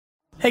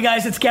Hey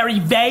guys, it's Gary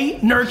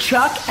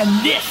Vaynerchuk,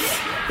 and this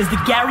is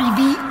the Gary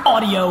V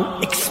Audio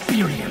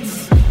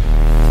Experience.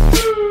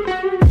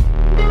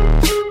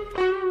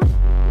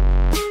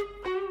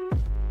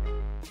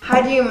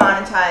 How do you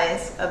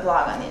monetize a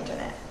blog on the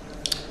internet?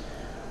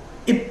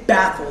 It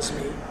baffles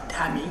me,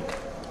 Tammy,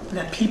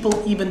 that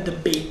people even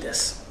debate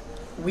this.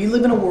 We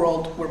live in a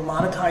world where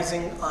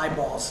monetizing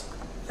eyeballs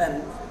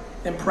and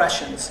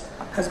impressions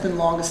has been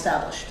long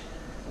established.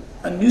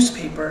 A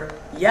newspaper,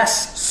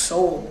 yes,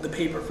 sold the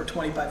paper for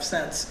 25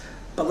 cents,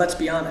 but let's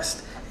be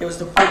honest, it was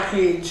the full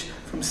page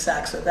from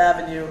Saks Fifth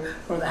Avenue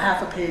or the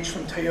half a page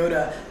from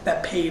Toyota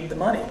that paid the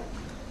money.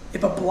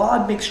 If a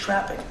blog makes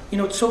traffic, you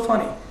know, it's so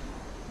funny.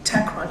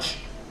 TechCrunch,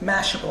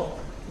 Mashable,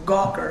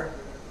 Gawker,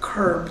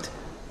 Curbed,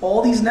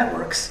 all these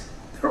networks,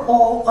 they're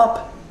all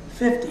up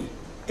 50,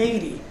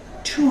 80,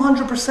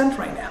 200%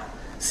 right now.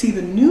 See,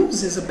 the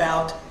news is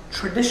about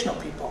traditional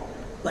people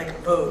like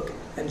Vogue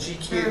and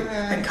GQ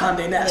and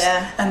Condé Nast,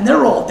 and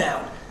they're all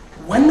down.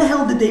 When the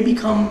hell did they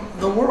become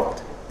the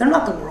world? They're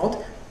not the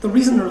world. The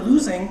reason they're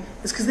losing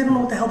is because they don't know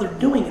what the hell they're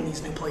doing in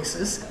these new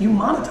places. You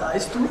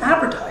monetize through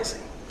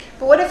advertising.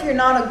 But what if you're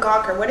not a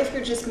Gawker? What if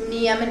you're just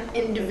me? I'm an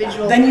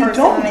individual then you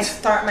person don't. and I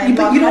start my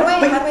blog. How do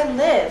I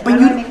live? How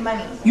do I make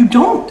money? You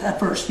don't at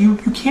first. You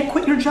can't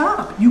quit your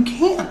job. You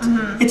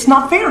can't. It's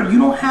not fair. You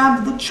don't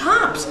have the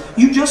chops.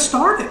 You just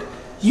started.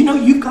 You know,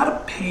 you've got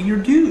to pay your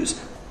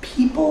dues.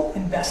 People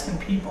invest in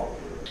people.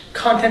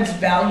 Content's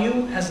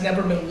value has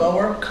never been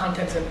lower.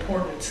 Content's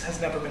importance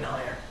has never been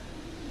higher.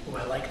 Oh,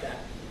 I like that.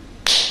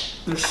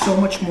 There's so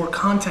much more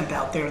content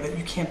out there that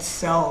you can't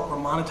sell or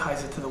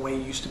monetize it to the way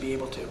you used to be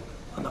able to.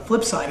 On the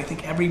flip side, I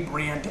think every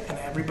brand and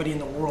everybody in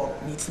the world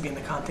needs to be in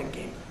the content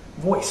game.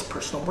 Voice,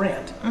 personal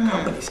brand,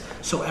 companies.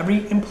 So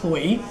every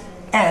employee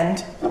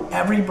and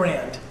every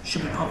brand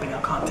should be pumping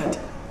out content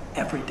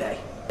every day.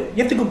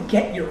 You have to go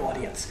get your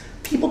audience.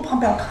 People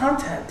pump out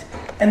content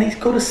and they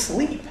go to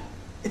sleep.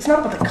 It's not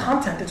about the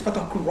content, it's about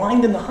the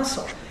grind and the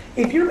hustle.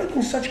 If you're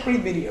making such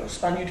great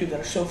videos on YouTube that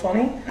are so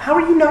funny, how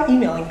are you not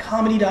emailing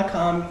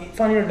comedy.com,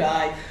 Funny or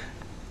Die,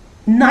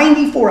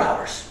 94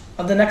 hours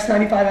of the next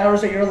 95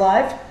 hours that you're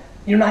alive?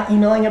 You're not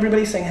emailing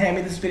everybody saying, hey, I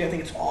made this video, I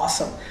think it's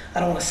awesome. I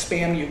don't want to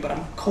spam you, but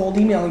I'm cold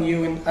emailing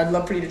you and I'd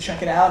love for you to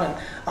check it out, and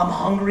I'm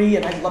hungry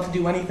and I'd love to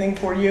do anything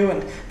for you,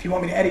 and if you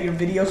want me to edit your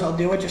videos, I'll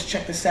do it. Just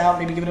check this out,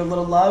 maybe give it a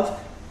little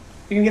love.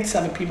 You're gonna get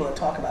 7 people that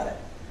talk about it.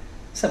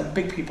 7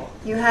 big people.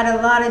 You had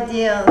a lot of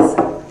deals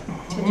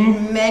to do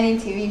many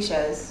TV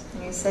shows,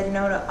 and you said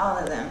no to all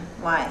of them.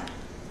 Why?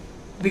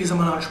 Because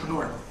I'm an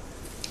entrepreneur,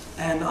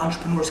 and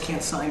entrepreneurs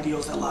can't sign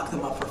deals that lock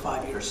them up for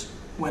 5 years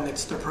when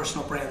it's their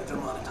personal brand that they're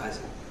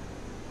monetizing.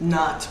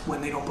 Not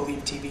when they don't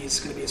believe TV is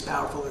going to be as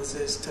powerful as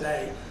it is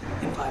today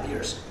in 5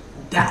 years.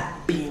 That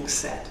being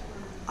said,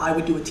 I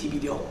would do a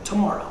TV deal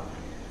tomorrow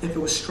if it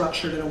was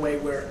structured in a way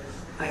where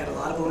I had a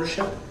lot of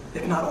ownership,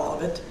 if not all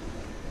of it,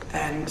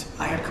 and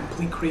I had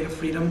complete creative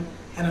freedom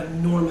and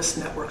enormous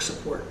network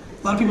support.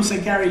 A lot of people say,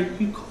 Gary,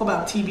 you call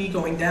about TV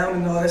going down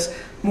and all this.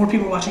 More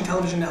people are watching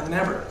television now than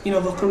ever. You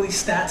know, they'll throw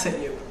these stats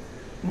at you.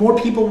 More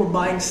people were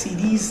buying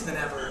CDs than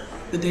ever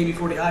the day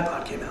before the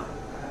iPod came out.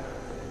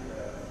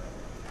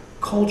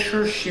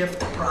 Culture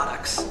shift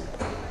products.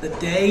 The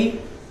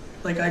day,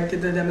 like I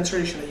did the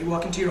demonstration, that you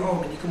walk into your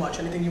home and you can watch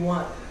anything you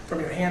want from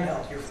your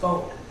handheld, your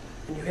phone,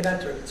 and you hit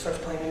enter, it starts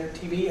playing on your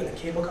TV and the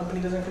cable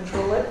company doesn't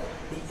control it,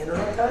 the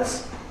internet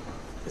does,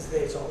 this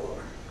day is all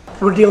over.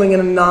 We're dealing in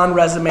a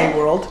non-resume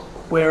world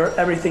where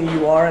everything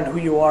you are and who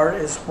you are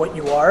is what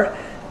you are,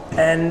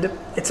 and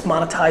it's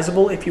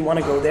monetizable if you want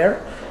to go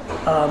there.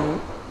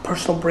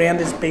 Personal brand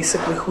is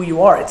basically who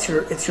you are. It's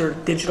your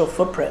digital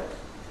footprint.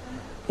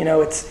 You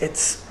know,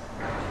 it's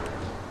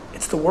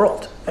the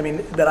world. I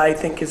mean, that I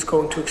think is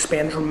going to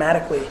expand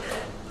dramatically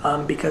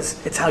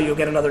because it's how you'll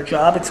get another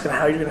job. It's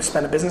how you're going to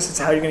spend a business. It's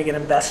how you're going to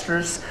get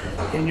investors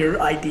in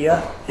your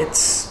idea. It's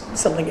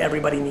something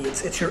everybody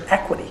needs. It's your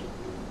equity.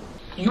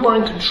 You are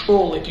in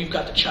control if you've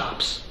got the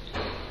chops.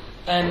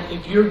 And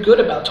if you're good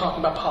about talking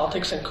about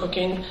politics and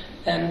cooking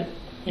and,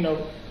 you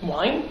know,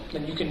 wine,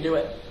 then you can do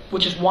it.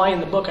 Which is why in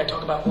the book I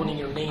talk about owning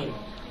your name.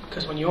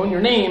 Because when you own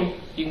your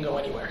name, you can go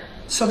anywhere.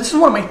 So this is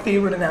one of my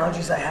favorite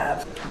analogies I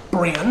have.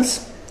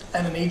 Brands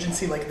and an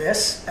agency like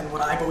this, and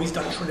what I've always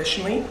done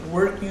traditionally,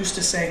 we're used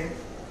to saying,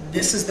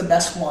 this is the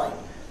best wine.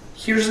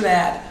 Here's an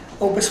ad,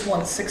 Opus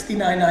One,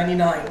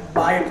 $69.99,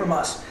 buy it from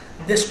us.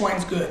 This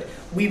wine's good.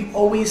 We've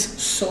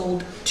always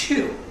sold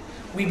to.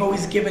 We've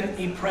always given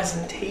a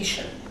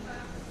presentation.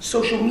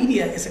 Social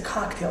media is a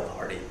cocktail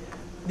party.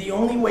 The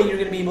only way you're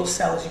going to be able to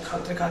sell is you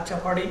come to the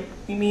cocktail party,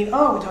 you meet,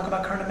 oh, we talk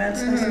about current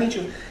events, nice to meet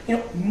you. You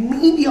know,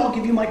 maybe I'll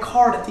give you my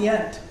card at the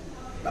end.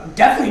 I'm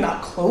definitely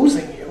not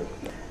closing you.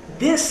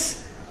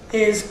 This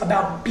is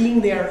about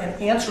being there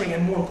and answering,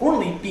 and more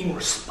importantly, being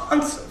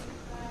responsive.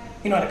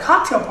 You know, at a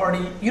cocktail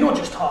party, you don't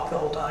just talk the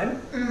whole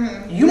time.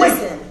 You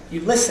listen.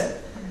 You listen.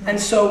 And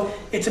so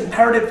it's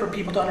imperative for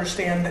people to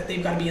understand that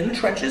they've got to be in the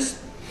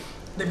trenches.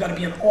 They've got to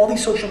be on all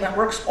these social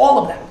networks, all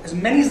of them, as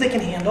many as they can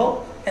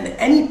handle. And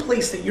any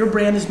place that your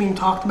brand is being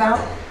talked about,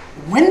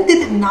 When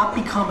did it not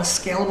become a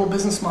scalable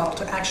business model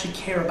to actually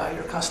care about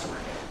your customer?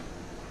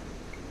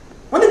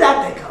 When did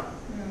that day come?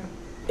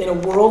 In a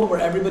world where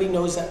everybody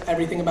knows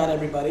everything about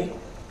everybody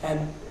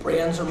and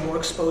brands are more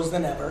exposed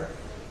than ever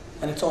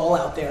and it's all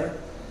out there,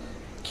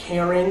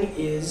 caring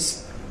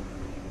is,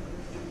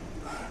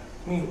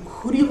 I mean,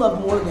 who do you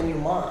love more than your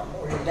mom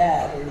or your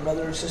dad or your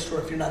brother or sister,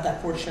 or if you're not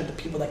that fortunate, the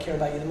people that care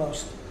about you the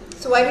most?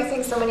 So why do you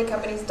think so many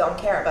companies don't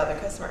care about their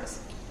customers?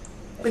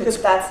 If Because-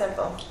 it's that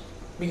simple.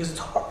 Because it's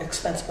hard,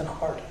 expensive and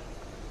hard.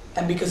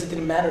 And because it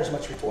didn't matter as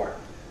much before.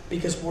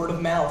 Because word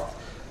of mouth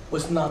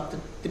was not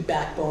the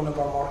backbone of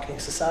our marketing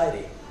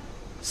society.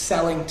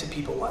 Selling to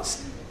people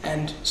was.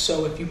 And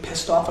so if you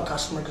pissed off a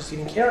customer because you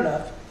didn't care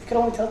enough, you could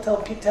only tell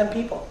 10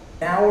 people.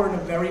 Now we're in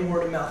a very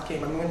word of mouth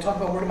game. I'm going to talk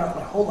about word of mouth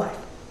my whole life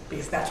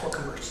because that's what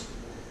converts.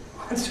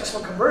 That's just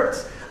what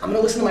converts. I'm going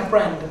to listen to my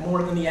friend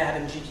more than the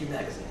ad in GQ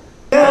magazine.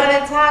 You want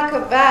to talk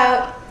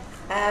about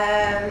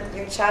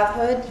your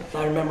childhood?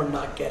 I remember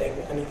not getting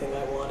anything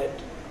I wanted,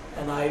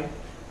 and I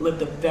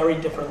lived a very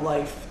different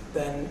life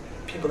than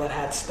people that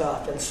had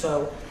stuff, and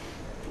so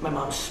my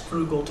mom's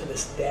frugal to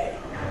this day.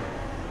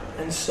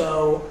 And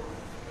so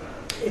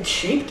it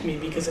shaped me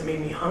because it made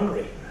me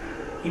hungry.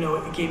 You know,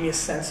 it gave me a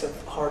sense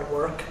of hard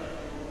work.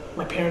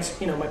 My parents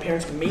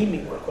made me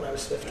work when I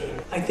was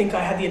 15. I think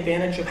I had the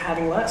advantage of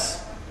having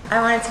less.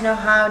 I wanted to know,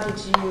 how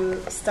did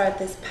you start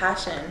this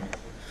passion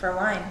for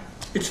wine?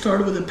 It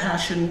started with a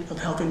passion of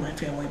helping my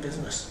family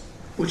business,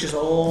 which is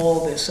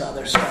all this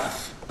other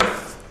stuff,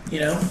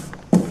 you know?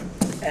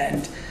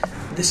 And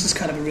this is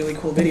kind of a really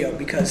cool video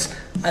because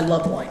I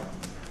love wine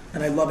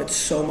and I love it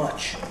so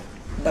much,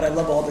 but I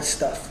love all this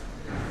stuff.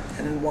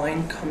 And then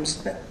wine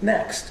comes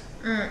next.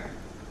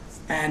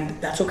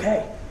 And that's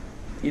okay.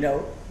 You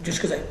know,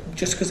 just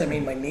because I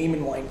made my name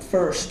in wine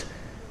first,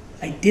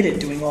 I did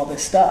it doing all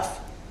this stuff.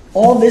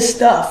 All this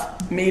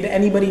stuff made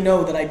anybody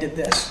know that I did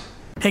this.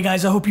 Hey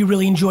guys, I hope you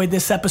really enjoyed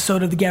this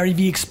episode of the Gary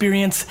Vee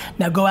Experience.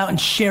 Now go out and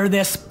share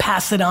this,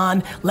 pass it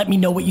on, let me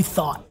know what you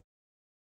thought.